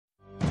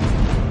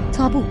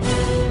تابو.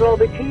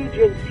 رابطه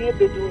جنسی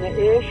بدون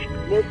عشق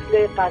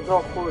مثل غذا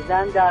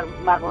خوردن در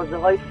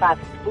مغازه‌های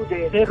فست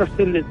فوده.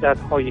 راستی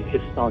لذت‌های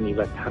حسانی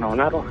و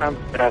تنانه رو هم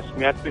به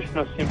رسمیت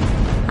بشناسیم.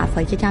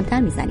 حرفایی که کمتر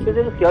میزنیم.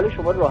 بذارید خیال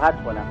شما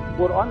راحت کنم.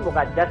 قرآن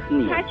مقدس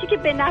نیست. هرچی که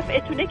به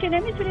نفعتونه که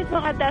نمیتونید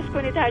مقدس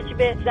کنید، هرچی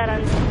به ضرر.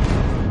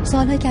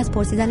 سوالایی که از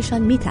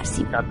پرسیدنشان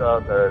میترسیم. حتی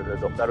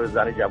دختر و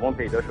زن جوان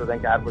پیدا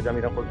شدن که هر کجا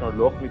میرن خودشون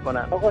رو لخت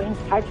میکنن. آقا این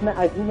حجم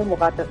عظیم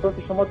مقدسات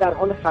شما در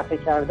حال خفه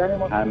کردن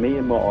ما.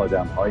 همه ما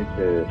آدم‌هایی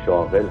که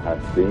شاغل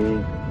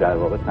هستیم در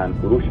واقع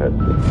تنفروش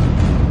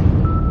هستیم.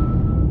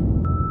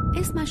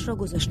 اسمش را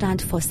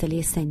گذاشتند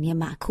فاصله سنی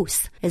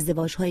معکوس،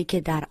 ازدواج هایی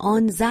که در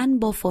آن زن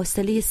با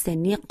فاصله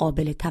سنی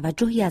قابل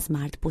توجهی از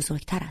مرد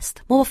بزرگتر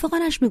است.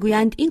 موافقانش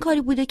میگویند این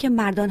کاری بوده که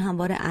مردان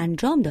همواره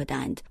انجام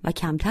دادند و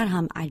کمتر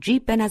هم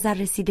عجیب به نظر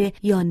رسیده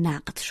یا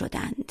نقد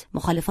شدند.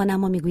 مخالفان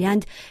اما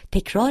میگویند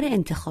تکرار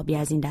انتخابی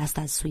از این دست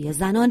از سوی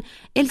زنان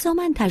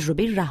الزاماً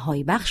تجربه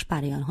رهایی بخش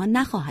برای آنها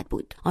نخواهد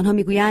بود. آنها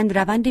میگویند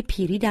روند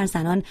پیری در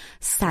زنان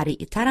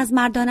سریعتر از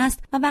مردان است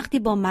و وقتی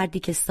با مردی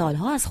که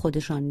سالها از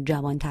خودشان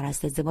جوانتر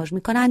است ازدواج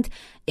می‌کنند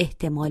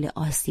احتمال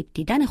آسیب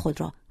دیدن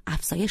خود را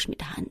افزایش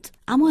می‌دهند.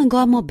 اما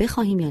انگار ما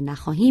بخواهیم یا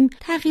نخواهیم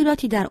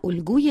تغییراتی در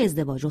الگوی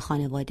ازدواج و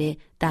خانواده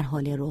در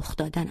حال رخ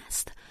دادن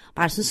است.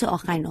 بر اساس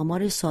آخرین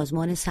آمار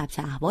سازمان ثبت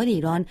احوال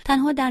ایران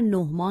تنها در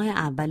 9 ماه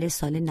اول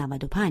سال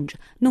 95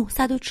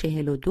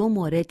 942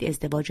 مورد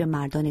ازدواج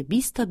مردان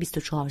 20 تا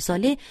 24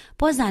 ساله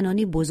با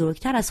زنانی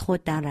بزرگتر از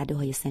خود در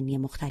رده‌های سنی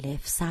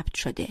مختلف ثبت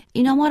شده.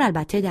 این آمار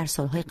البته در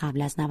سالهای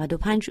قبل از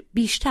 95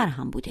 بیشتر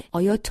هم بوده.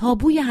 آیا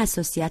تابوی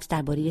حساسیت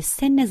درباره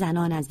سن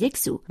زنان از یک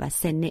سو و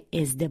سن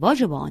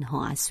ازدواج با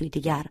آنها از سوی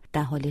دیگر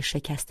در حال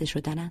شکسته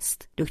شدن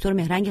است؟ دکتر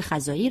مهرنگ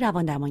خزاعی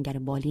رواندرمانگر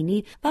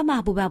بالینی و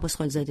محبوبه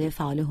عباسقلی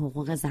فعال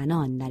حقوق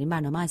زنان در این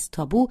برنامه از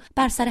تابو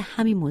بر سر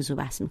همین موضوع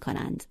بحث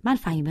می‌کنند. من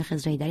فهیمه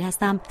خزاعی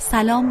هستم.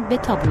 سلام به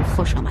تابو،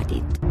 خوش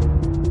آمدید.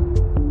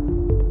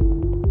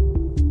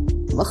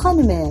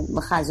 خانم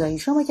خزاعی،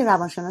 شما که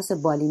روانشناس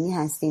بالینی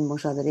هستین،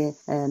 مشاوره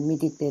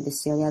میدید به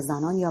بسیاری از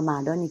زنان یا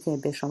مردانی که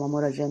به شما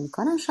مراجعه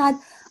میکنن، شاید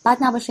بد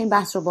نباشه این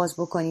بحث رو باز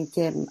بکنید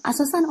که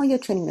اساساً آیا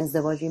چنین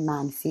ازدواجی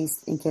منفی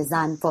است، اینکه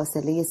زن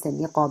فاصله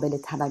سنی قابل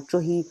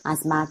توجهی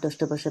از مرد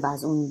داشته باشه و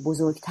از اون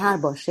بزرگتر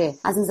باشه؟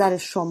 از نظر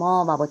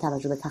شما و با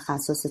توجه به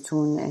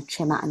تخصصتون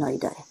چه معنایی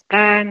داره؟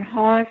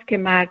 قرن‌هاست که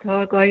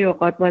مردها گاهی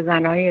اوقات با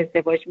زنای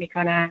ازدواج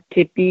میکنن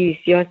که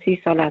 20 یا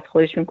 30 سال از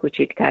خودشون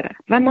کوچیک‌ترن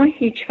و ما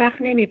هیچ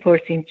وقت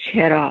نمیپرسیم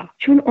چرا،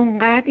 چون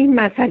اونقدر این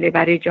مسئله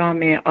برای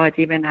جامعه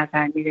عادی به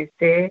نظر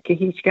میرسه که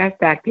هیچکس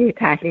در پی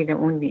تحلیل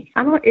اون نیست.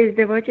 اما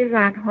ازدواج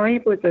زنهای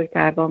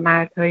بزرگتر با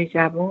مردهای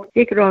جوان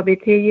یک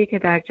رابطه‌ایه که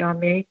در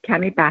جامعه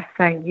کمی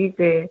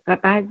بحث‌انگیزه و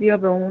بعضیا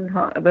به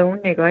اون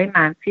نگاه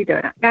منفی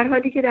دارن، در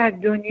حالی که در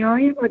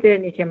دنیای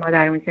مدرنی که ما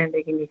در اون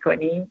زندگی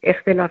میکنیم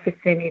اختلاف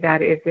سنی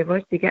در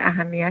ازدواج دیگه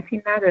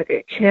اهمیتی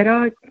نداره.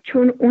 چرا؟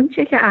 چون اون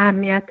چه که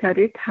اهمیت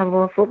داره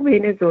توافق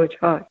بین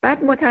زوج‌هاست.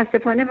 بعد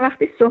متاسفانه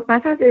وقتی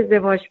صحبت از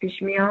ازدواج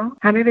پیش میاد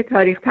همه به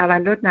تاریخ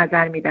تولد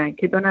نظر میدن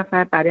که 2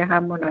 نفر برای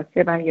هم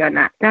مناسبن یا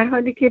نه، در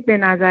حالی که به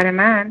نظر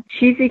من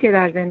چیزی که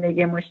در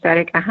زندگی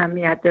مشترک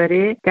اهمیت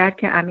داره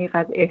درک عمیق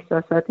از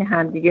احساسات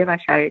همدیگه و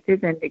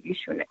شرایط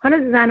زندگیشونه.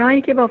 حالا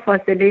زنایی که با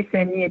فاصله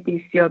سنی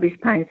 20 یا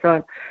 25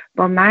 سال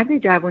با مرد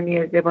جوانی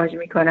ازدواج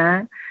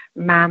میکنن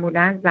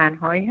معمولاً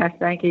زنهایی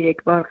هستن که یک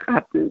بار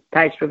قبل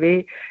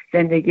تجربه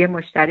زندگی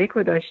مشترک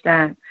رو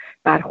داشتن،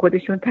 بر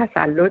خودشون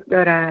تسلط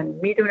دارن،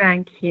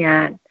 میدونن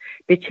کیان،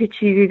 به چه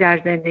چیزی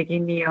در زندگی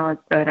نیاز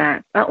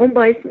دارن و اون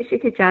باعث میشه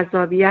که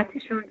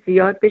جذابیتشون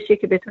زیاد بشه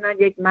که بتونن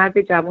یک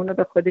مرد جوان رو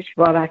به خودش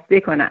وابسته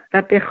کنن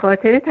و به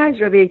خاطر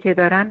تجربه‌ای که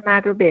دارن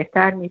مرد رو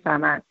بهتر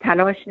میفهمن،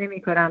 تلاش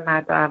نمیکنن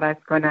مرد رو عوض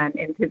کنن،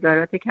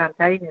 انتظارات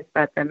کمتری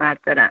نسبت به مرد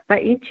دارن و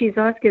این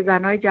چیزاست که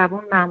زنای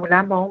جوان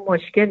معمولا با اون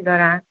مشکل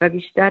دارن و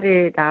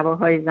بیشتر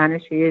دعواهای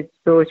زناشویی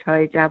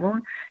زوجهای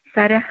جوان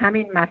سر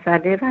همین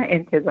مسئله و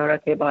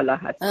انتظارات بالا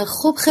هست.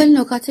 خب خیلی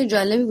نکات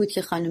جالبی بود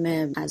که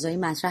خانم خزاعی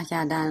مطرح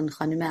کردن.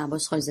 خانم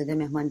عباسقلی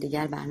مهمان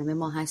دیگر برنامه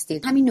ما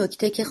هستید. همین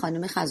نکته که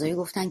خانم خزاعی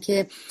گفتن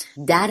که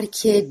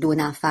درک 2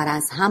 نفر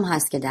از هم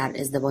هست که در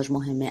ازدواج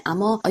مهمه،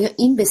 اما آیا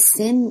این به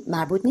سن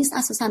مربوط نیست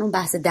اساسا اون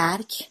بحث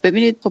درک؟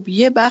 ببینید خب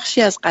یه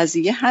بخشی از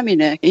قضیه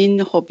همینه.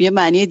 این خب یه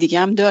معنی دیگه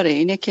هم داره،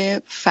 اینه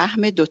که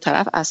فهم 2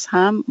 طرف از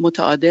هم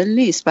متعادل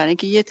نیست، برای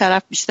اینکه یه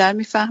طرف بیشتر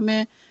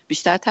میفهمه،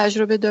 بیشتر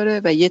تجربه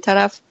داره و یه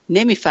طرف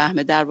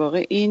نمیفهمه. در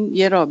واقع این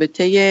یه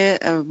رابطه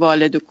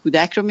والد و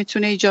کودک رو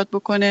میتونه ایجاد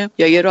بکنه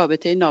یا یه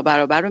رابطه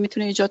نابرابر رو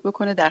میتونه ایجاد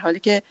بکنه، در حالی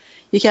که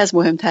یکی از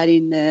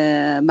مهمترین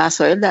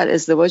مسائل در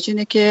ازدواج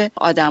اینه که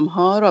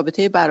آدم‌ها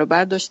رابطه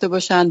برابر داشته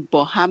باشن،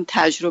 با هم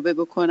تجربه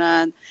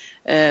بکنن،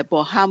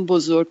 با هم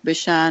بزرگ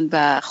بشن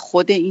و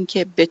خود این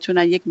که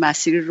بتونن یک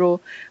مسیری رو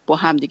با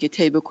هم دیگه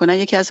طی بکنن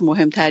یکی از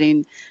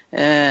مهمترین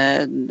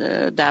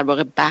در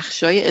واقع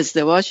بخشای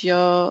ازدواج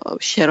یا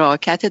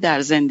شراکت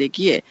در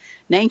زندگیه.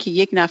 نه اینکه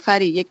یک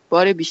نفری یک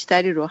بار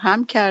بیشتری رو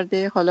هم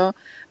کرده، حالا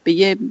به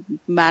یه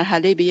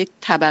مرحله، به یک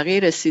طبقه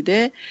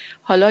رسیده،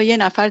 حالا یه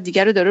نفر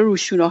دیگر رو داره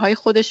روشونه‌های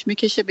خودش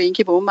میکشه به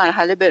اینکه به اون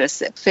مرحله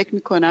برسه. فکر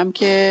میکنم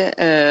که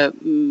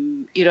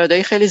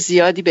ایرادای خیلی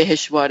زیادی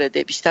بهش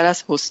وارده، بیشتر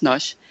از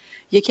حسناش.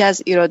 یکی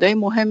از ایرادای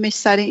مهمش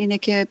سر اینه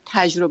که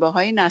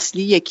تجربه‌های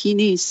نسلی یکی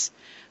نیست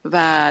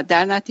و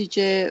در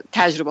نتیجه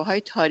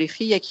تجربه‌های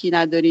تاریخی یکی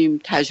نداریم،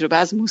 تجربه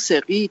از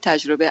موسیقی،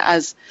 تجربه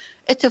از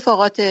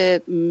اتفاقات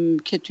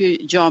که توی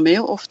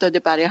جامعه افتاده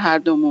برای هر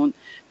دومون،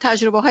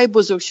 تجربه‌های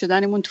بزرگ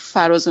شدنمون تو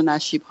فراز و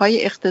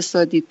نشیب‌های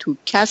اقتصادی، تو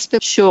کسب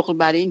شغل،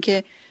 برای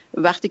اینکه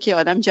وقتی که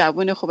آدم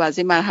جوونه خب از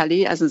این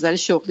مرحله از نظر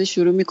شغلی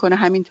شروع میکنه،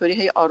 همینطوری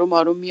هی آروم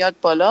آروم میاد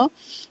بالا،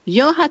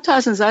 یا حتی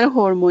از نظر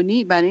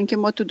هورمونی، برای اینکه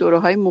ما تو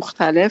دوره‌های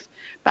مختلف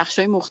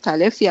بخش‌های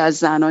مختلفی از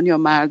زنان یا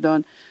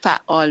مردان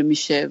فعال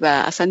میشه و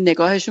اصلا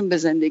نگاهشون به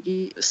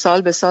زندگی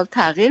سال به سال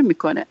تغییر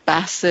میکنه.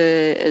 بحث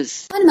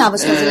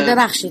عباسقلی،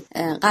 ببخشید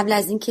قبل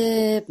از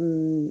اینکه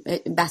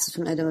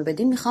بحثتون ادامه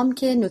بدین میخوام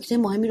که نکته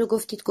مهمی رو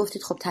گفتید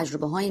خب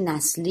تجربه‌های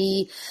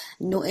نسلی،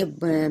 نوع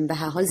به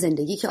هر حال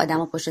زندگی که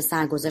آدم‌ها پشت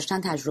سر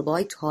گذاشتن،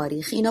 تجربه‌های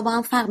تاریخی، اینا با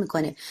هم فرق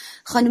میکنه.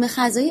 خانم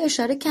خزاعی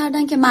اشاره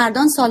کردن که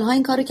مردان سالها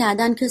این کارو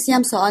کردن، کسی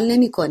هم سوال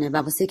نمیکنه و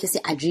واسه کسی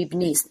عجیب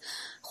نیست.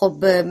 خب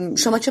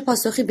شما چه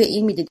پاسخی به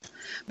این میدید؟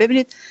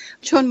 ببینید،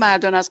 چون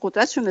مردان از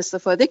قدرتشون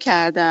استفاده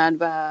کردن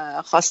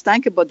و خواستن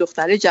که با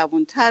دختره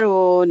جوانتر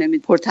و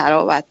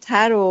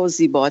پرتراوت‌تر و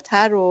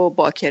زیباتر و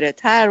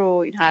باکره‌تر و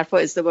این حرفا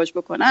ازدواج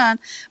بکنن،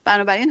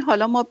 بنابراین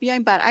حالا ما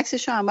بیایم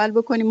برعکسش رو عمل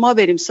بکنیم، ما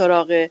بریم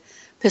سراغ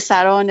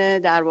پسران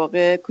در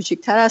واقع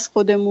کوچکتر از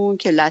خودمون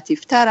که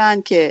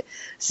لطیفترن، که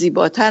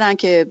زیباترن،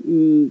 که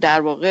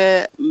در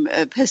واقع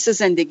حس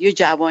زندگی و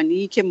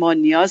جوانی که ما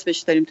نیاز بهش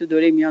داریم تو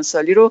دوره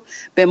میانسالی رو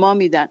به ما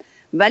میدن.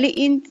 ولی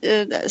این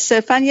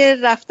صرفا یه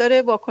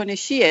رفتار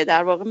واکنشیه،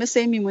 در واقع مثل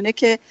این میمونه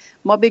که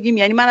ما بگیم،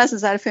 یعنی من از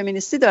نظر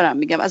فمینیستی دارم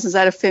میگم، از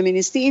نظر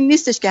فمینیستی این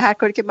نیستش که هر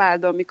کاری که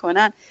مردان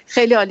میکنن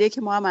خیلی عالیه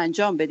که ما هم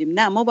انجام بدیم.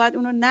 نه، ما باید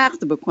اونو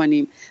نقد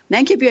بکنیم، نه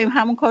اینکه بیایم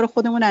همون کارو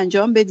خودمون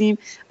انجام بدیم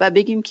و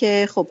بگیم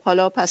که خب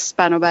حالا پس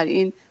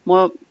بنابراین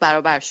ما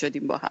برابر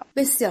شدیم با هم.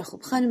 بسیار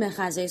خوب. خانم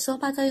خزاعی،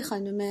 صحبت‌های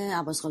خانم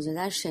عباسقلی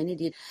رو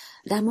شنیدید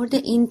در مورد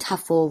این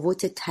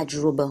تفاوت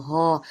تجربه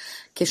ها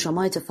که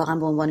شما اتفاقا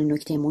به عنوان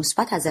نکته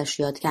مثبت ازش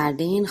یاد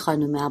کردین.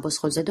 خانم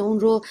عباسقلی اون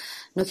رو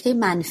نکته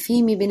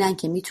منفی میبینن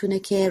که میتونه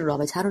که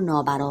رابطه رو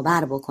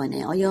نابرابر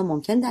بکنه. آیا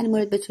ممکن در این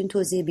مورد بتونین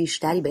توضیح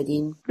بیشتری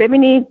بدین؟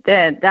 ببینید،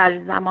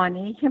 در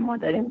زمانی که ما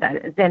داریم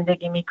در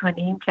زندگی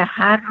میکنیم که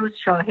هر روز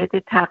شاهد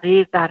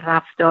تغییر در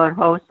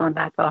رفتارها و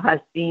سنت‌ها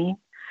هستیم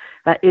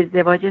و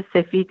ازدواج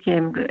سفید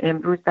که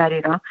امروز در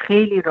ایران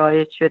خیلی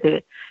رایج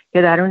شده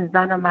که در اون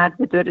زن و مرد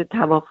به طور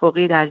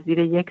توافقی در زیر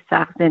یک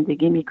سقف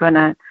زندگی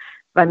میکنن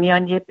و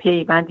میان یه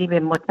پیوندی به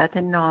مدت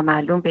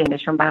نامعلوم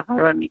بینشون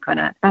برقرار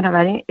میکنن.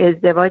 بنابراین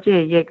ازدواج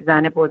یک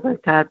زن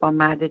بزرگتر با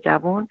مرد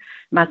جوان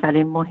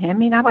مسئله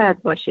مهمی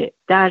نباید باشه.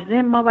 در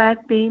ضمن ما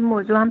باید به این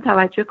موضوع هم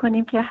توجه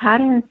کنیم که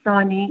هر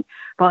انسانی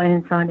با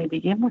انسان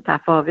دیگه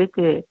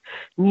متفاوته،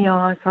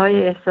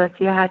 نیازهای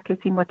احساسی هر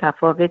کسی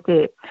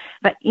متفاوته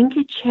و اینکه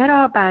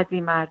چرا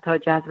بعضی مردها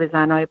جذب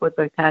زنهای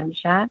بزرگتر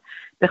میشن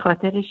به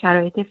خاطر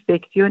شرایط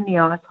فکری و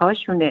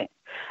نیازهاشونه.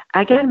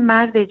 اگر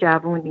مرد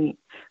جوونی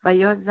و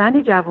یا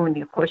زن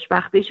جوونی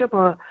خوشبختیشو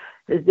با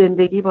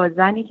زندگی با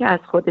زنی که از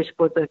خودش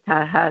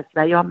بزرگتر هست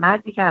و یا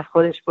مردی که از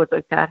خودش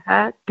بزرگتر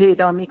هست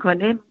پیدا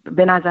میکنه،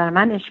 به نظر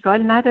من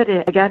اشکال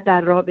نداره. اگر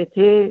در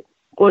رابطه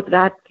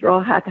قدرت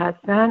راحت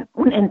هستن،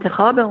 اون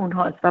انتخاب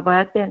اونهاست و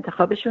باید به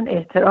انتخابشون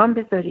احترام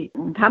بذارید.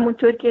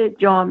 همونطور که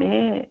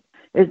جامعه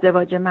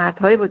ازدواج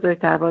مردهای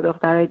بزرگتر با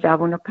دخترهای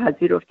جوان رو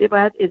پذیرفته،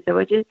 باید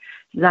ازدواج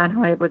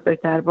زنهای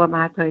بزرگتر با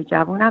مردهای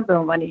جوان هم به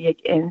عنوان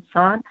یک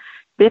انسان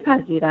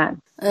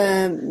بپذیرن.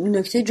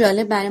 نکته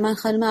جالب برای من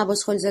خانم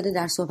عباسقلی زاده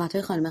در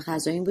صحبت‌های خانم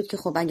خزاعی این بود که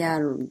خب اگر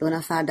دو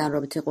نفر در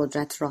رابطه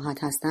قدرت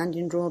راحت هستند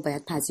این رو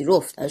باید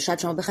پذیرفت. شاید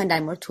شما بخواید در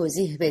این مورد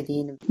توضیح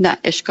بدین. نه،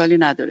 اشکالی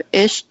نداره.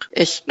 عشق،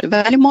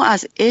 ولی ما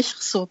از عشق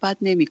صحبت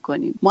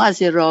نمی‌کنیم. ما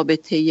از یه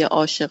رابطه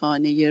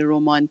عاشقانه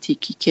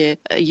رمانتیکی که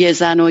یه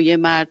زن و یه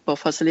مرد با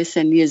فاصله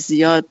سنی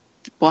زیاد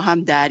با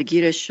هم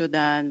درگیرش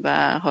شدن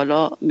و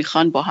حالا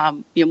میخوان با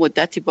هم یه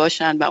مدتی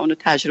باشن و اونو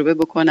تجربه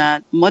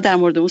بکنن، ما در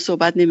مورد اون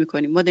صحبت نمی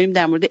کنیم. ما داریم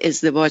در مورد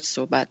ازدواج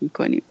صحبت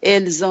میکنیم.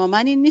 الزاماً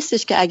این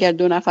نیستش که اگر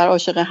دو نفر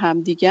عاشق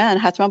هم دیگن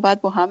حتما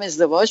باید با هم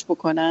ازدواج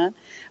بکنن.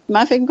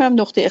 من فکر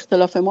میکنم نقطه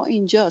اختلاف ما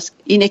اینجاست،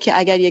 اینه که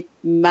اگر یک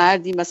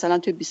مردی مثلا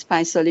توی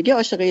 25 سالگی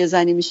عاشق یه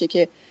زنی میشه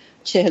که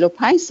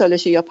 45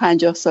 سالشه یا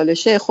 50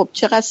 سالشه، خب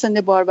چقدر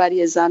سن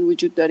باربری زن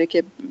وجود داره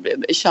که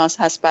شانس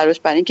هست براش،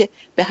 برای اینکه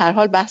به هر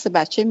حال بحث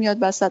بچه میاد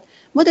وسط.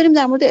 ما داریم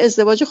در مورد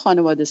ازدواج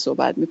خانواده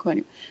صحبت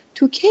میکنیم.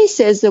 تو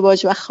کیس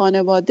ازدواج و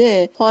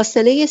خانواده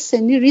فاصله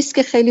سنی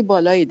ریسک خیلی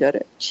بالایی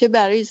داره، چه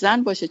برای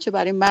زن باشه چه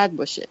برای مرد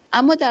باشه.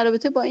 اما در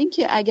رابطه با این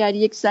که اگر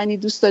یک زنی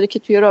دوست داره که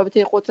توی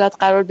رابطه قدرت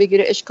قرار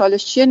بگیره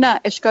اشکالش چیه؟ نه،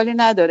 اشکالی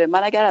نداره.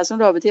 من اگر از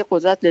اون رابطه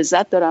قدرت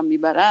لذت دارم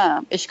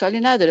میبرم اشکالی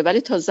نداره،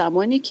 ولی تا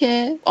زمانی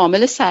که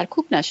عامل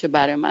سرکوب نشه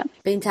برای من.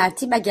 به این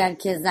ترتیب اگر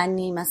که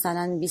زنی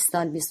مثلا 20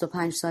 سال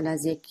 25 سال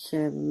از یک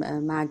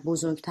مرد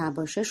بزرگتر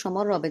باشه،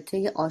 شما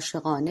رابطه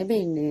عاشقانه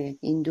بین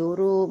این دو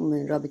رو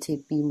رابطه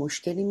بی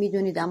مشکلی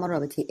میدونید، اما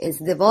رابطه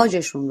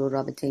ازدواجشون رو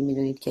رابطه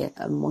میدونید که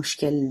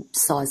مشکل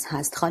ساز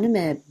هست.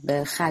 خانم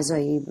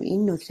خزاعی،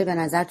 این نکته به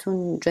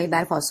نظرتون جایی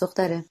برای پاسخ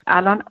داره؟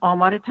 الان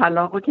آمار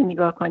طلاق رو که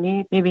نگاه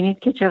کنید میبینید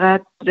که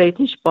چقدر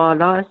ریتش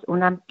بالاست،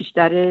 اونم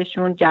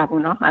بیشترشون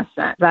جوونا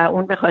هستن و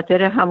اون به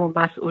خاطر همون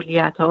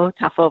مسئولیت‌ها و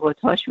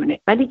تفاوت‌هاشونه.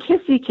 ولی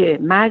کسی که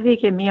مردی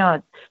که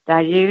میاد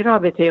در یک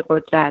رابطه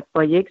قدرت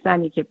با یک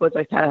زنی که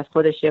بزرگتر از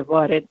خودش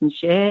وارد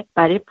میشه،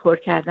 برای پر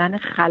کردن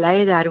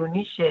خلأ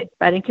درونیشه،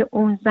 برای اینکه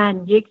اون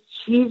زن یک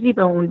چیزی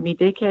به اون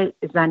میده که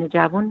زن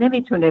جوان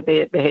نمیتونه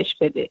بهش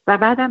بده. و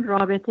بعدم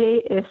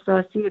رابطه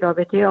احساسی،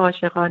 رابطه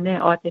عاشقانه،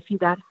 عاطفی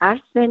در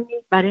هر سنی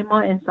برای ما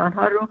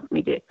انسان‌ها رخ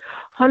میده.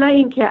 حالا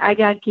اینکه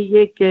اگر که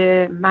یک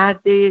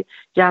مرد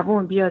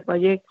جوان بیاد با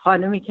یک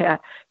خانمی که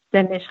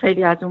سنش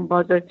خیلی از اون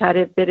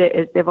بزرگتره بره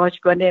ازدواج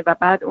کنه و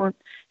بعد اون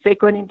فکر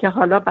کنیم که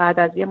حالا بعد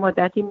از یه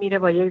مدتی میره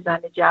با یک زن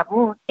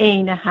جوان،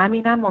 عین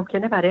همینم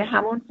ممکنه برای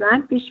همون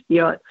زن پیش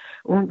بیاد.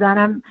 اون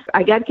زنم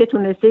اگر که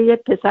تونسته یه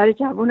پسر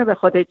جوان رو به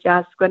خودش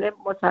جذب کنه،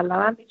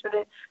 مسلما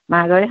میتونه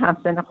مردای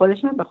همسن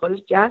خودش هم به خودش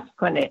جذب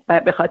کنه و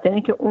به خاطر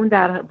اینکه اون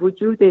در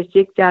وجودش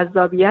یک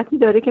جذابیتی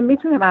داره که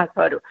میتونه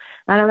مردها رو.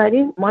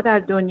 بنابراین ما در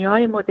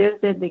دنیای مدرن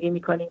زندگی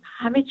میکنیم،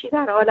 همه چی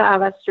در حال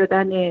عوض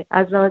شدنه،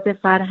 از لحاظ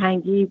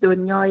فرهنگی،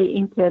 دنیای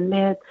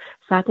اینترنت،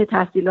 سطح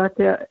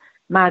تحصیلات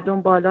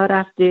مردم بالا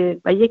رفته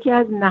و یکی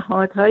از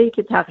نهادهایی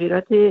که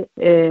تغییرات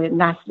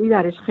نسلی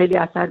درش خیلی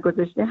اثر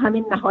گذاشته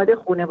همین نهاد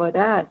خانواده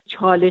است.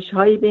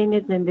 چالش‌های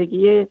بین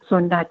زندگی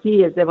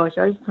سنتی،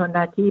 ازدواج‌های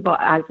سنتی با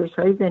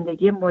ارزش‌های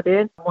زندگی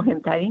مدرن،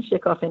 مهمترین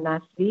شکاف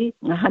نسلی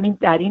همین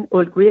در این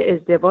الگوی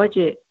ازدواج،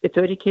 به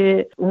طوری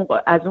که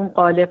از اون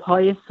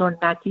قالب‌های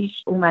سنتیش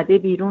اومده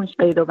بیرون،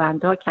 قید و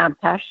بندها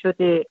کمتر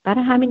شده.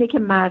 برای همینه که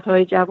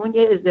مردهای جوان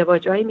یه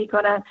ازدواجایی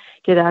میکنن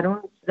که در اون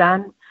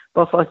زن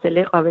با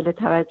فاصله قابل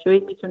توجهی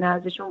میتونه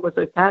ازشون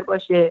بزرگتر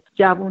باشه.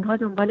 جوانها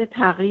دنبال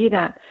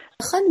تغییرن.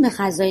 خانم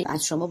خزاعی،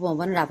 از شما به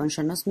عنوان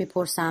روانشناس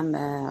میپرسم،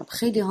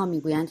 خیلی ها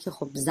میگویند که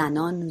خب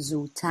زنان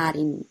زودتر،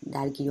 این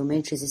در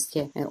گیومه چیزیست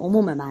که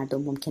عموم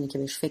مردم ممکنه که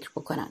بهش فکر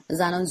بکنن،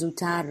 زنان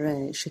زودتر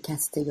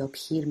شکسته یا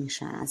پیر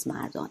میشن از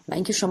مردان و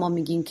اینکه شما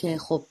میگین که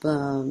خب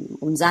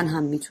اون زن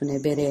هم میتونه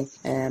بره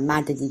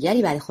مرد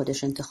دیگری برای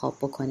خودش انتخاب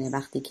بکنه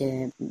وقتی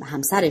که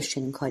همسرش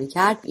چنین کاری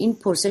کرد. این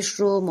پرسش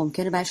رو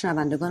ممکنه برای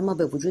شنوندگان ما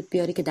به وجود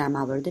بیاره که در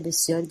موارد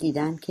بسیار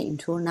دیدن که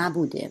اینطور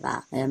نبوده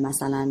و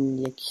مثلا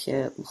یک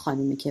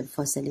خانمی که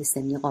فاصله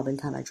سنی قابل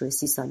توجه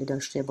 30 سالی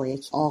داشته با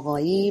یک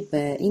آقایی،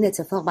 به این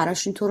اتفاق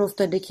براش اینطور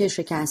افتاده که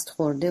شکست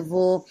خورده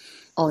و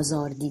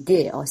آزار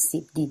دیده،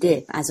 آسیب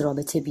دیده، از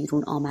رابطه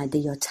بیرون آمده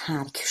یا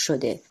ترک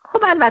شده. خب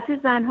البته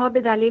زنها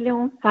به دلیل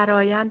اون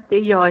فرایند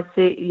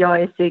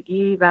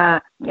یائسگی و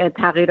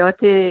تغییرات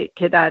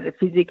که در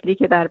فیزیکلی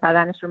که در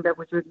بدنشون به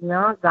وجود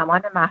میاد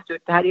زمان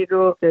محدودتری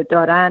رو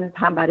دارن،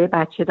 هم برای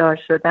بچه دار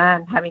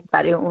شدن، همین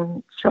برای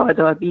اون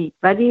شادابی.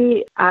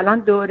 ولی الان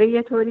دوره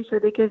یه طوری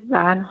شده که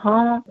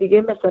زنها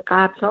دیگه مثل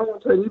قبل ها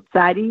اونطوری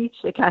سریع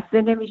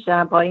شکسته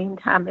نمیشن، با این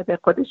همه به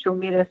خودشون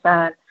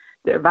میرسن،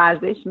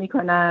 ورزش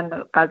میکنن،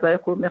 غذای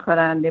خوب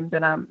میخورن،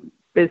 نمیدونم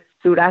به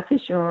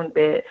صورتشون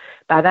به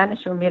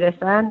بدنشون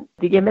میرسن،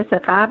 دیگه مثل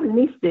قبل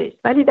نیستش.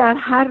 ولی در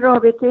هر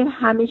رابطه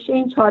همیشه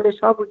این چالش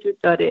ها وجود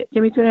داره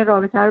که میتونه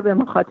رابطه رو به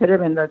مخاطره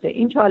بندازه.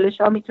 این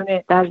چالش ها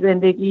میتونه در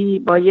زندگی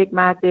با یک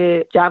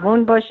مرد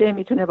جوان باشه،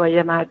 میتونه با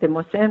یک مرد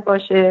مسن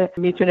باشه،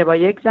 میتونه با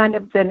یک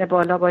زن سن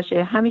بالا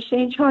باشه. همیشه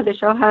این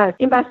چالش ها هست.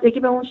 این بستگی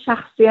به اون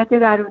شخصیت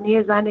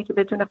درونی زنه که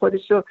بتونه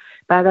خودش رو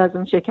بعد از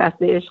اون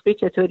شکست عشقی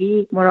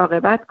چطوری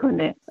مراقبت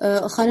کنه.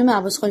 خانم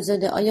عباسقلی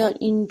زاده، آیا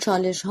این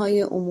چالش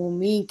های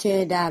عمومی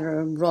که در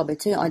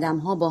رابطه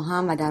آدم‌ها با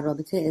هم و در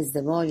رابطه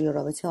ازدواج یا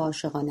رابطه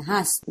عاشقانه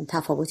هست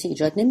تفاوتی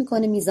ایجاد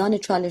نمی‌کنه؟ میزان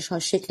چالش‌ها،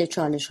 شکل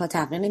چالش‌ها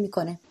تغییر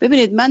نمی‌کنه؟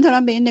 ببینید، من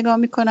دارم به این نگاه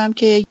می‌کنم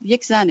که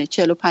یک زن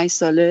 45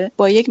 ساله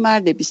با یک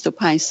مرد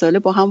 25 ساله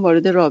با هم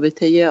وارد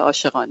رابطه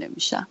عاشقانه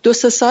میشن.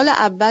 2-3 سال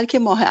اول که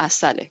ماه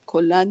عسله،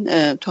 کلاً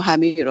تو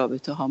همه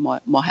رابطه‌ها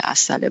ماه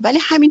عسله، ولی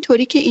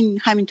همینطوری که این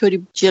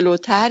همینطوری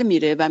جلوتر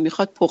میره و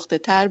میخواد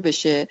پخته‌تر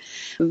بشه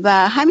و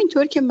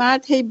همینطور که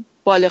مرد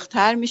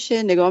بالغتر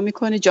میشه، نگاه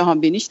میکنه، جهان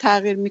بینیش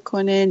تغییر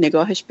میکنه،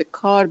 نگاهش به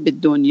کار، به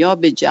دنیا،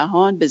 به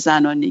جهان، به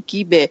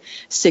زنانگی، به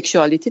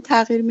سکشوالیتی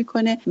تغییر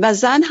میکنه و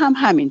زن هم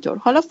همینطور.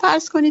 حالا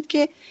فرض کنید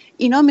که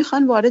اینا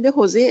میخوان وارد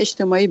حوزه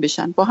اجتماعی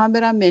بشن، با هم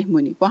برن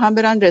مهمونی، با هم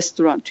برن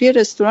رستوران. توی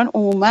رستوران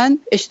عموما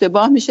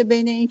اشتباه میشه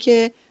بین این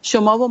که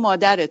شما و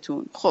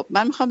مادرتون. خب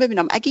من میخوام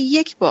ببینم اگه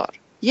یک بار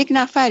یک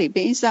نفری به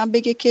این زن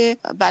بگه که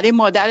برای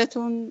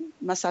مادرتون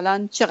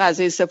مثلا چه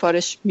غذای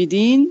سفارش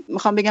میدین،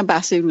 میخوام بگم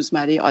بحث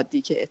روزمره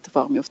عادی که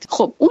اتفاق میفته،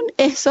 خب اون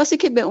احساسی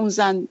که به اون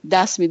زن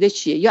دست میده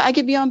چیه؟ یا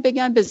اگه بیان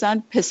بگن به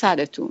زن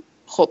پسرتون،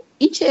 خب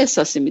این چه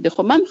احساسی میده؟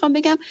 خب من میخوام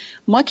بگم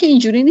ما که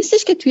اینجوری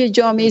نیستش که توی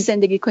جامعه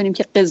زندگی کنیم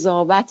که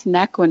قضاوت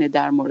نکنه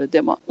در مورد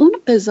ما. اون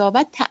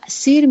قضاوت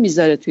تأثیر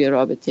میذاره توی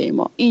رابطه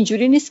ما.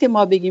 اینجوری نیست که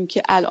ما بگیم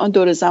که الان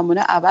دور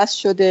زمانه عوض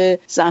شده،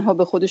 زنها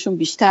به خودشون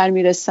بیشتر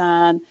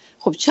میرسن.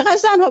 خب چقدر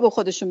زنها به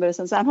خودشون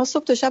برسن؟ زنها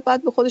صبح تا شب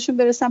باید به خودشون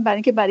برسن برای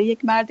اینکه برای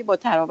یک مردی با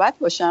تراوت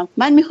باشم.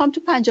 من میخوام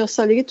تو 50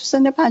 سالگی، تو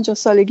سن 50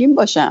 سالگیم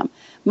باشم.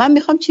 من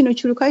میخوام چین و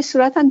چروکای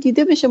صورتم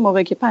دیده بشه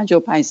موقعی که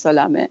 55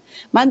 سالمه.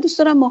 من دوست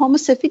دارم موهامو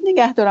سفید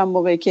نگه دارم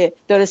موقعی که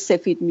داره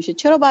سفید میشه.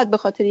 چرا باید به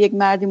خاطر یک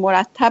مردی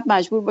مرتب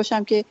مجبور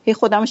باشم که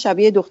خودمو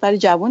شبیه دختر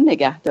جوان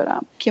نگه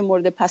دارم که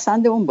مورد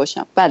پسند اون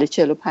باشم؟ بله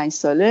 45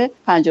 ساله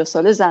 50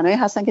 ساله زنایی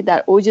هستن که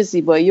در اوج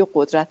زیبایی و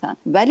قدرتن،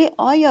 ولی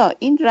آیا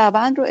این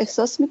روند رو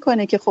احساس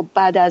میکنه که خب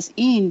بعد از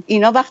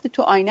اینا وقتی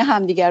تو آینه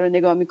همدیگر رو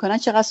نگاه میکنن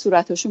چقدر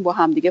صورتشون با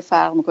همدیگه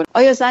فرق میکنه؟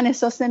 آیا زن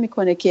احساس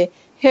نمیکنه که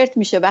هرت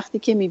میشه وقتی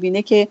که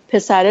میبینه که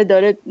پسره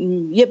داره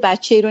یه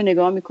بچه‌ای رو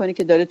نگاه میکنه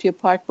که داره توی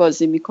پارک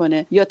بازی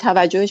میکنه یا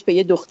توجهش به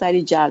یه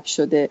دختری جلب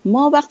شده؟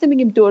 ما وقتی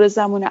میگیم دور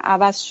زمانه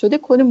عوض شده،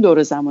 کدوم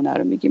دور زمانه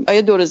رو میگیم؟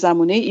 آیا دور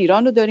زمانه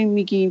ایران رو داریم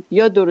میگیم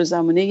یا دور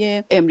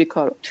زمانه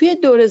امریکا رو؟ توی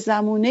دور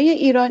زمانه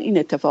ایران این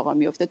اتفاقا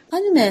میفته.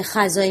 خانم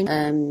خزاعی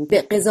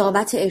به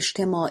قضاوت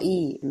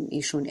اجتماعی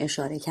ایشون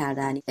اشاره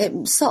کردن.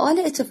 سوال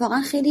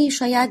اتفاقا خیلی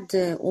شاید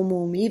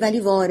عمومی ولی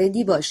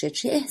واردی باشه.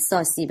 چه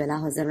احساسی به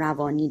لحاظ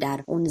روانی در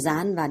اون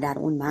زن و در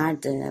اون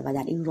مرد و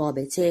در این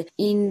رابطه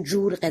این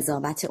جور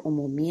قضاوت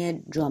عمومی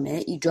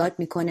جامعه ایجاد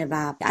میکنه؟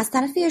 و از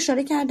طرفی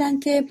اشاره کردن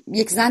که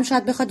یک زن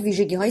شاید بخواد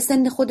ویژگی‌های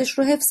سن خودش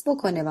رو حفظ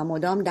بکنه و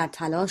مدام در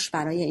تلاش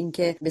برای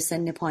اینکه به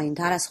سن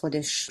پایین‌تر از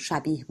خودش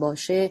شبیه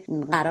باشه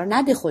قرار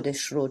نده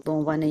خودش رو. به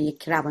عنوان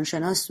یک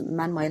روانشناس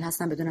من مایل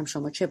هستم بدونم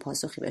شما چه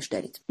پاسخی بهش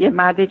دارید. یه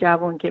مرد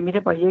جوان که میره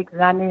با یک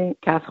زن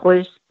که از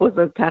خودش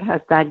بزرگتر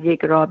هست در یک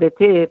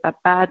رابطه و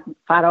بعد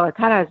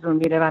فراتر از اون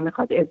میره و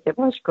میخواد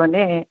ازدواج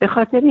کنه، به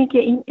خاطر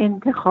اینکه این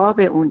انتخاب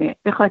اونه،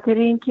 به خاطر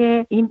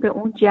اینکه این به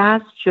اون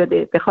جذب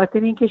شده، به خاطر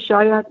اینکه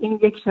شاید این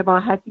یک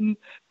شباهتی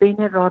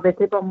بین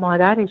رابطه با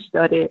مادرش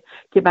داره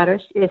که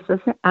براش احساس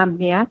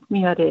امنیت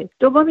میاره.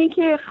 دوم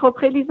اینکه خب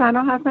خیلی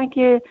زنا هستن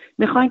که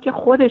میخوان که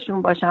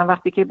خودشون باشن،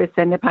 وقتی که به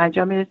سن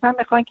 50 میرسن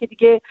میخوان که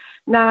دیگه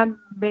نه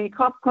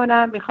میکاپ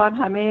کنن، میخوان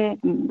همه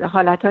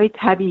حالتهای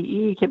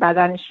طبیعی که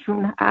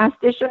بدنشون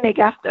هستش رو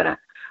نگه دارن.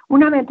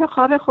 اونم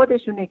انتخاب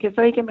خودشونه.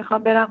 کسایی که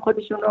میخوان برن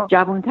خودشون رو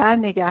جوانتر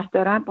نگه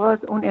دارن باز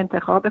اون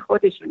انتخاب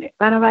خودشونه.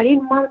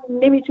 بنابراین ما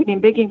نمیتونیم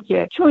بگیم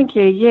که چون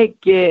که یک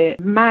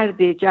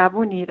مرد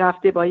جوانی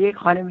رفته با یک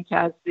خانمی که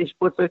ازش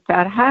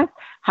بزرگتر هست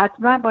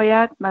حتما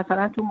باید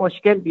مثلا تو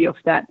مشکل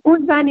بیفتن.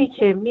 اون زنی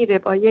که میره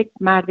با یک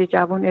مرد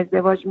جوان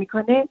ازدواج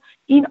میکنه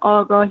این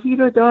آگاهی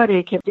رو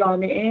داره که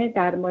جامعه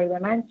در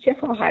مورد من چه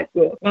خواهد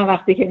گفت. من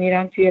وقتی که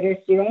میرم توی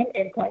رستوران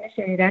امکان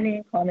شنیدن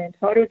این کامنت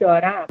ها رو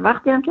دارم.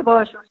 وقتی هم که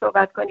باهاشون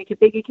صحبت کنی که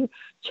بگی که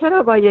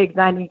چرا با یک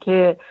زنی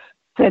که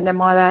سن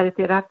مادرت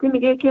رفتی،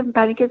 میگه که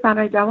برای اینکه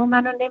زنای جوان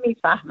منو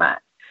نمیفهمن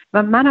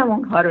و منم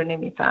اونها رو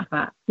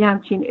نمیفهمم. یه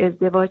همچین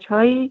ازدواج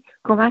هایی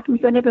کمک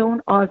میکنه به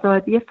اون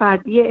آزادی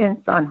فردی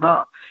انسان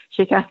ها،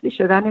 شکسته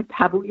شدن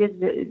تابوی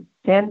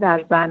سن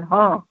در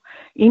زنها.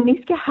 این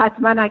نیست که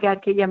حتما اگر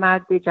که یه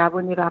مرد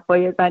جوانی رفت با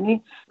یه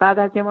زنی بعد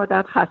از یه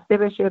مدت خسته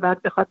بشه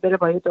بعد بخواد بره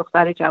با یه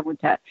دختر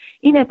جوانتر.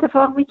 این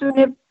اتفاق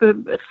میتونه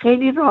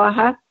خیلی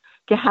راحت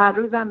که هر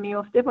روزم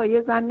میفته با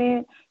یه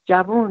زن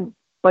جوان،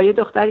 با یه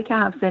دختری که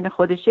همسن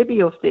خودشه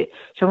بیفته.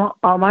 شما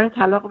آمار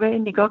طلاق به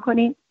نگاه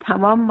کنین،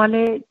 تمام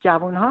مال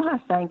جوانها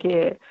هستن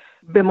که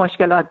به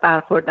مشکلات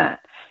برخوردن.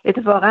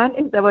 اتفاقا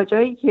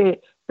ازدواجایی که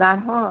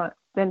زنها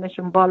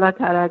سنشون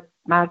بالاتر از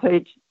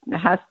مردهای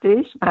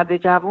هستش، مرد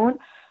جوان،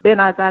 به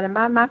نظر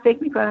من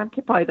فکر میکنم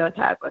که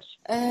پایدارتر باشه.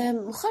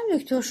 خانم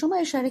دکتر شما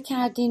اشاره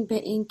کردین به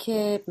این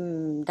که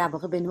در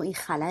واقع به نوعی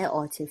خلأ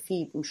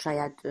عاطفی،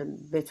 شاید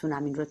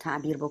بتونم این رو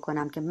تعبیر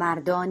بکنم، که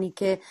مردانی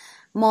که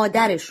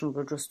مادرشون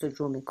رو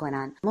جستجو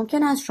میکنن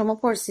ممکنه از شما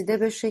پرسیده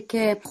بشه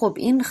که خب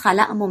این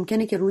خلأ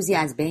ممکنه که روزی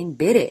از بین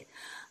بره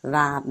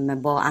و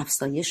با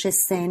افزایش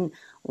سن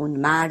اون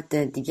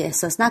مرد دیگه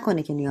احساس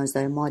نکنه که نیاز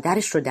داره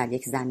مادرش رو در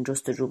یک زن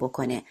جستجو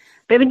بکنه.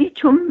 ببینید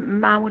چون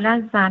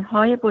معمولا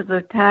زنهای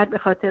بزرگتر به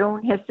خاطر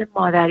اون حس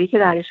مادری که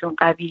درشون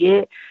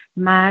قویه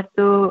مرد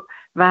و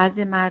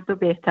وضع مرد رو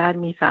بهتر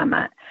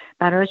میفهمن.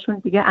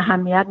 برایشون دیگه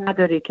اهمیت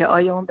نداره که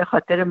آیا اون به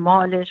خاطر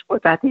مالش،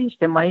 قدرت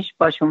اجتماعیش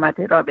باش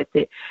اومده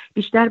رابطه.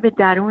 بیشتر به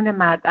درون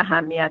مرد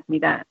اهمیت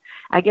میدن.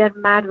 اگر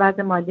مرد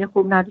وضع مالی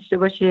خوب نداشته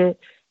باشه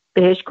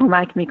بهش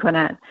کمک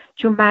میکنن،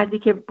 چون مردی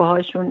که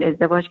باهاشون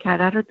ازدواج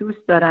کرده رو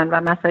دوست دارن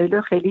و مسائل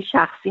رو خیلی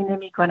شخصی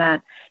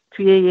نمیکنن.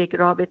 توی یک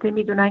رابطه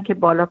میدونن که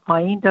بالا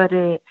پایین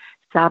داره،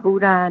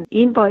 صبورن.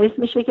 این باعث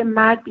میشه که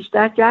مرد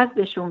بیشتر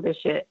جذبشون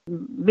بشه.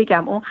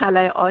 میگم اون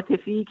خلأ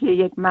عاطفی که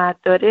یک مرد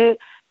داره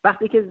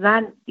وقتی که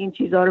زن این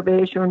چیزا رو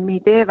بهشون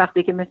میده،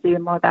 وقتی که مثل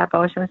مادر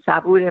باهاشون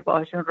صبوره،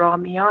 باهاشون راه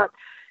میاد،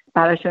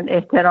 براشون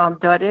احترام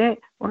داره،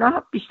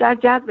 اونا بیشتر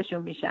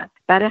جذبشون میشن.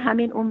 برای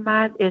همین اون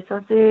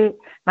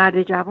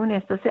مرد جوان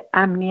احساس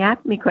امنیت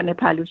میکنه،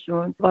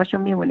 پلوشون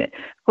باشون میمونه.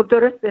 خب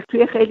درسته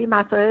توی خیلی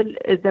مسائل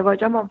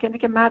ازدواجا ممکنه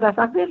که مرد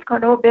اصلا ول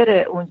کنه و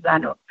بره اون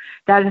زنو،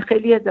 در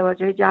خیلی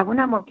ازدواجای جوان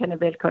هم ممکنه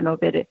ول کنه و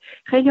بره،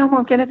 خیلی هم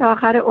ممکنه تا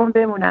آخر عمر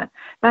بمونن.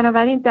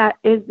 بنابراین در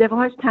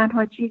ازدواج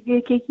تنها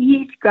چیزیه که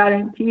هیچ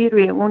گارانتی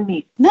روی اون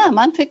نیست. نه،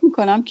 من فکر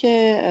میکنم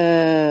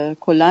که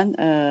کلا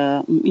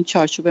این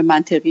چارچوب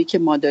منطقی که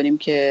ما داریم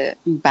که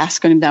بحث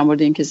کنیم در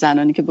مورد اینکه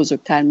زنانی که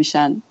بزرگتر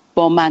میشن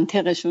با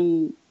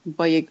منطقشون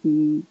با یک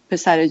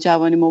پسر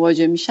جوانی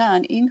مواجه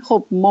میشن، این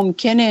خب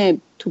ممکنه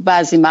تو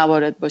بعضی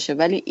موارد باشه،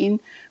 ولی این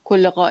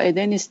کل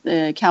قاعده نیست.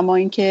 کما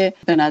این که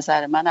به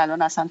نظر من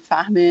الان اصلا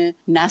فهم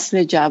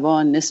نسل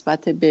جوان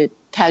نسبت به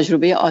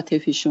تجربه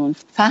عاطفیشون،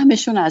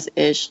 فهمشون از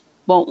عشق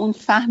با اون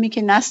فهمی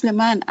که نسل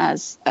من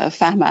از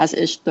فهم از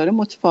عشق داره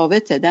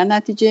متفاوته. در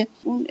نتیجه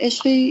اون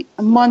عشقی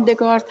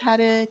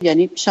ماندگارتره،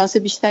 یعنی شانس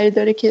بیشتری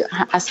داره که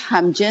از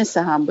هم جنس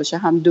هم باشه،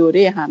 هم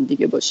دوره هم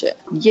دیگه باشه،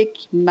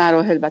 یک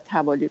مراحل و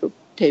توالی رو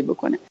طی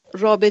بکنه.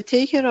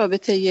 رابطه‌ای که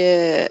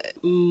رابطه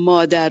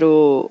مادر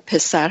و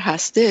پسر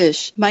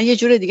هستش، من یه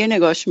جور دیگه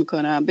نگاش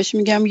میکنم، بهش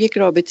میگم یک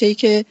رابطه‌ای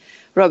که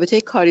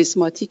رابطه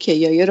کاریزماتیکه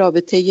یا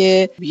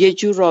یه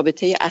جور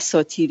رابطه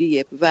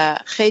اساطیریه و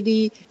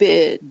خیلی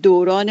به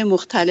دوران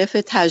مختلف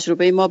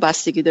تجربه ما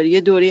بستگی داره.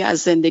 یه دوری از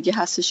زندگی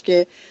هستش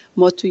که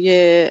ما توی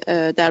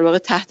در واقع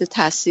تحت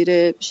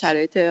تاثیر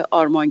شرایط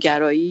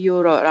آرمانگرایی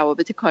و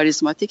روابط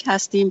کاریزماتیک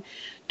هستیم.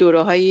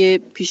 دوره‌های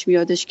پیش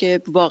میادش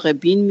که واقع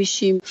بین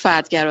میشیم،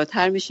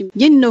 فردگراتر میشیم.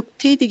 یه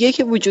نکته دیگه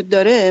که وجود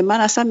داره،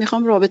 من اصلا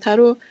میخوام رابطه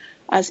رو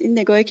از این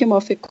نگاهی که ما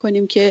فکر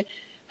کنیم که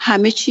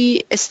همه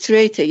چی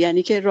استریته،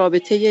 یعنی که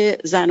رابطه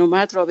زن و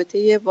مرد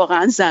رابطه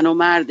واقعا زن و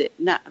مرده.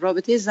 نه،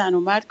 رابطه زن و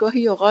مرد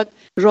گاهی اوقات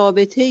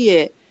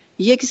رابطه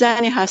یک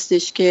زنی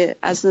هستش که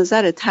از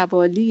نظر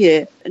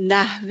توالی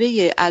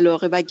نحوه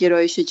علاقه و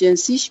گرایش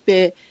جنسیش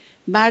به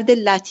مرد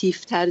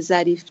لطیفتر،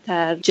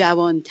 ظریفتر،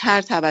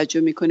 جوانتر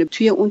توجه میکنه.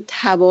 توی اون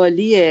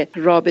توالی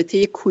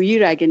رابطه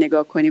کویر اگه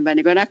نگاه کنیم و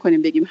نگاه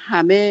نکنیم بگیم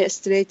همه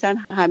استریتن،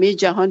 همه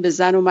جهان به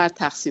زن و مرد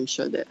تقسیم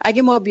شده،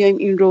 اگه ما بیایم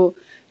این رو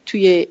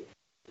توی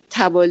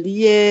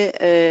توالی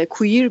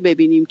کویر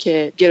ببینیم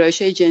که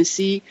گرایش‌های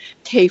جنسی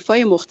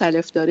طیف‌های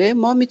مختلف داره،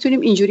 ما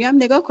میتونیم اینجوری هم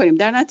نگاه کنیم.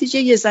 در نتیجه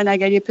یه زن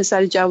اگر یه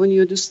پسر جوانی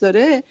رو دوست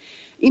داره،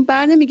 این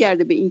بر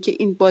نمیگرده به این که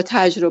این با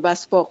تجربه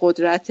است، با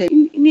قدرته.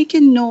 اینه که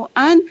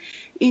نوعاً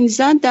این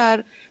زن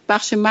در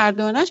بخش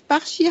مردانش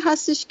بخشی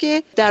هستش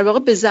که در واقع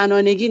به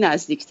زنانگی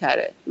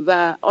نزدیک‌تره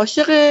و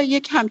عاشق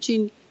یک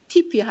همچین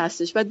تیپی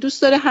هستش و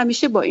دوست داره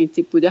همیشه با این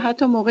تیپ بوده،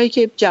 حتی موقعی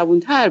که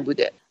جوان‌تر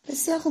بوده.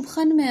 بسیار خوب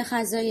خانم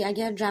خزاعی،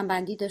 اگر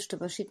جنبندی داشته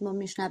باشید ما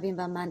میشنویم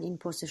و من این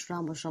پرسش رو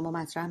هم با شما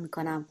مطرح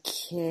میکنم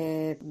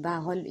که به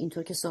حال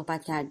اینطور که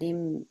صحبت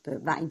کردیم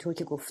و اینطور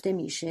که گفته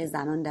میشه،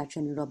 زنان در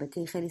چنین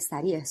رابطه خیلی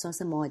سریع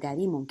احساس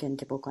مادری ممکن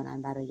که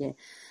بکنن برای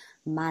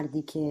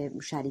مردی که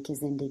شریک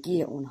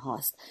زندگی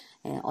اونهاست.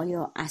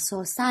 آیا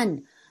اساساً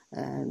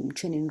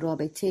چنین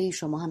رابطه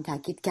شما هم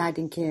تاکید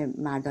کردین که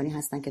مردانی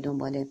هستن که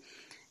دنبال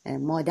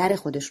مادر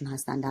خودشون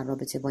هستن در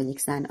رابطه با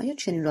یک زن، آیا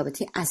چنین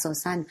رابطه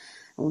اساساً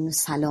اون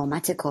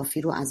سلامت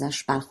کافی رو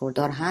ازش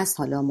برخوردار هست؟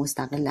 حالا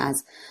مستقل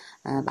از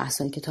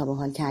بحثایی که تا به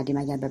حال کردیم،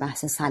 اگر به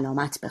بحث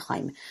سلامت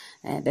بخوایم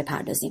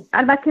بپردازیم.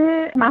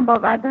 البته من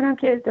باور دارم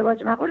که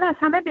ازدواج معقول از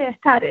همه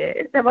بهتره،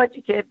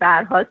 ازدواجی که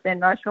برها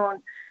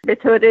سناشون به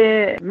طور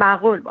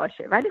معقول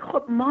باشه. ولی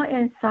خب ما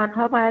انسان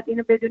ها باید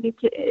اینو بدونیم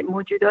که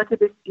موجودات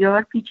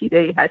بسیار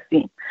پیچیده‌ای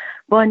هستیم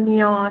با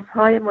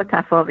نیازهای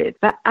متفاوت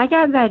و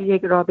اگر در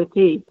یک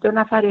رابطه دو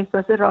نفر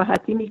احساس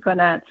راحتی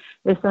میکنن،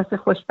 احساس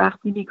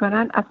خوشبختی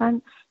میکنن،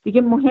 اصلا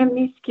دیگه مهم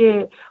نیست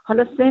که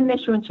حالا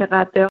سنشون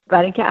چقدره،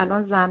 برای اینکه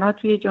الان زنها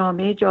توی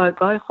جامعه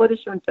جایگاه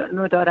خودشون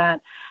رو دارن،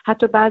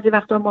 حتی بعضی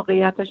وقتا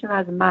موقعیتشون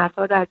از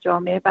مردها در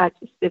جامعه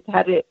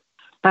برجسته‌تره.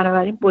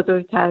 بنابراین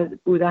بزرگتر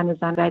بودن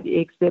زن در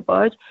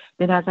ازدواج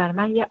به نظر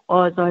من یه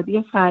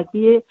آزادی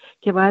فردیه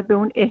که باید به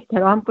اون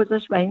احترام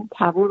گذاشت و این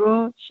تابو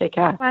رو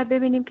شکست. باید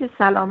ببینیم که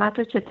سلامت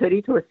رو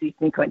چطوری توصیف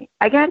میکنیم.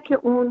 اگر که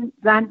اون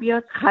زن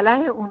بیاد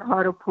خلأ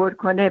اونها رو پر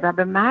کنه و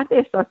به مرد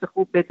احساس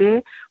خوب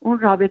بده، اون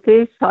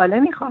رابطه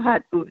سالمی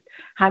خواهد بود.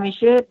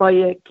 همیشه با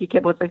یکی که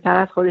بزرگتر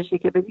از خودشه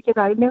که بدی که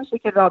دلیل نمیشه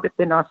که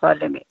رابطه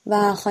ناسالمه.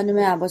 و خانم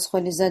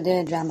عباسقلی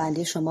زاده،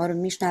 جنبندی شما رو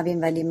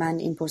میشنویم، ولی من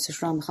این پرسش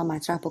رو میخوام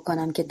مطرح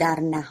بکنم که در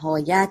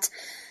نهایت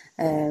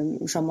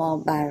شما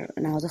بر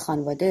نهاد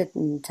خانواده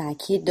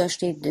تاکید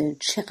داشتید.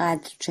 چقدر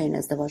چنین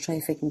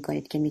ازدواج‌هایی فکر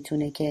میکنید که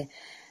میتونه که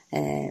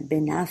به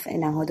نفع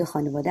نهاد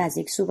خانواده از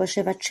یک سو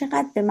باشه و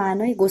چقدر به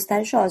معنای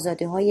گسترش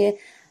آزادی‌های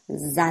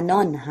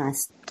زنان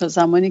هست؟ تا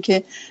زمانی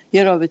که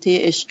یه رابطه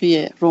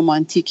عشقی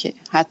رمانتیکه،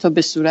 حتی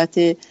به صورت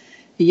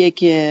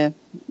یک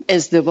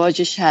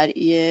ازدواج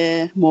شرعی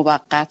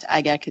موقت،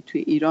 اگر که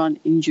توی ایران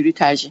اینجوری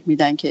ترجیح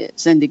میدن که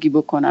زندگی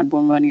بکنن به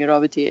عنوان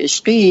رابطه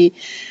عشقی،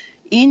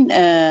 این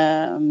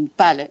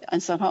بله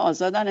انسان ها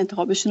آزادن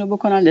انتخابشون رو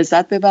بکنن،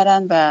 لذت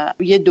ببرن و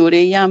یه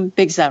دوره‌ای هم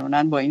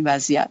بگذرونن با این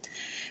وضعیت.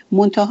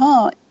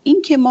 منتها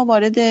این که ما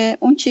وارد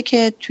اون چی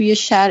که توی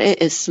شرع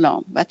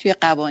اسلام و توی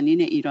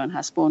قوانین ایران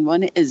هست به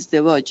عنوان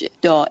ازدواج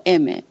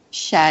دائم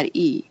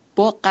شرعی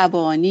با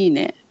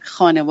قوانین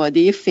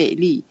خانواده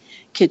فعلی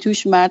که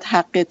توش مرد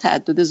حق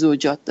تعدد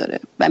زوجات داره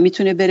و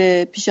میتونه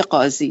بره پیش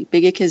قاضی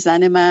بگه که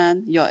زن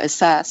من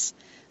یائسه است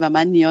و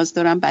من نیاز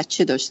دارم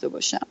بچه داشته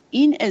باشم.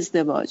 این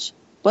ازدواج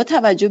با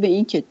توجه به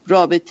این که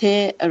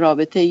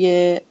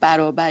رابطه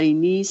برابری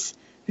نیست،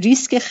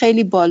 ریسک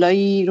خیلی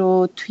بالایی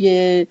رو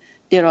توی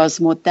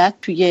دراز مدت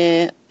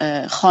توی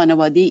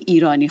خانواده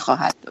ایرانی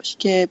خواهد داشت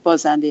که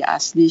بازنده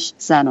اصلیش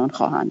زنان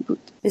خواهند بود.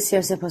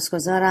 بسیار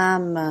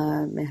سپاسگزارم.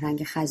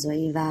 مهرنگ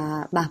خزاعی و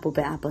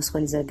محبوبه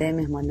عباسقلی زاده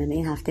مهمانان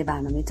این هفته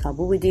برنامه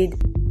تابو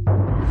بودید.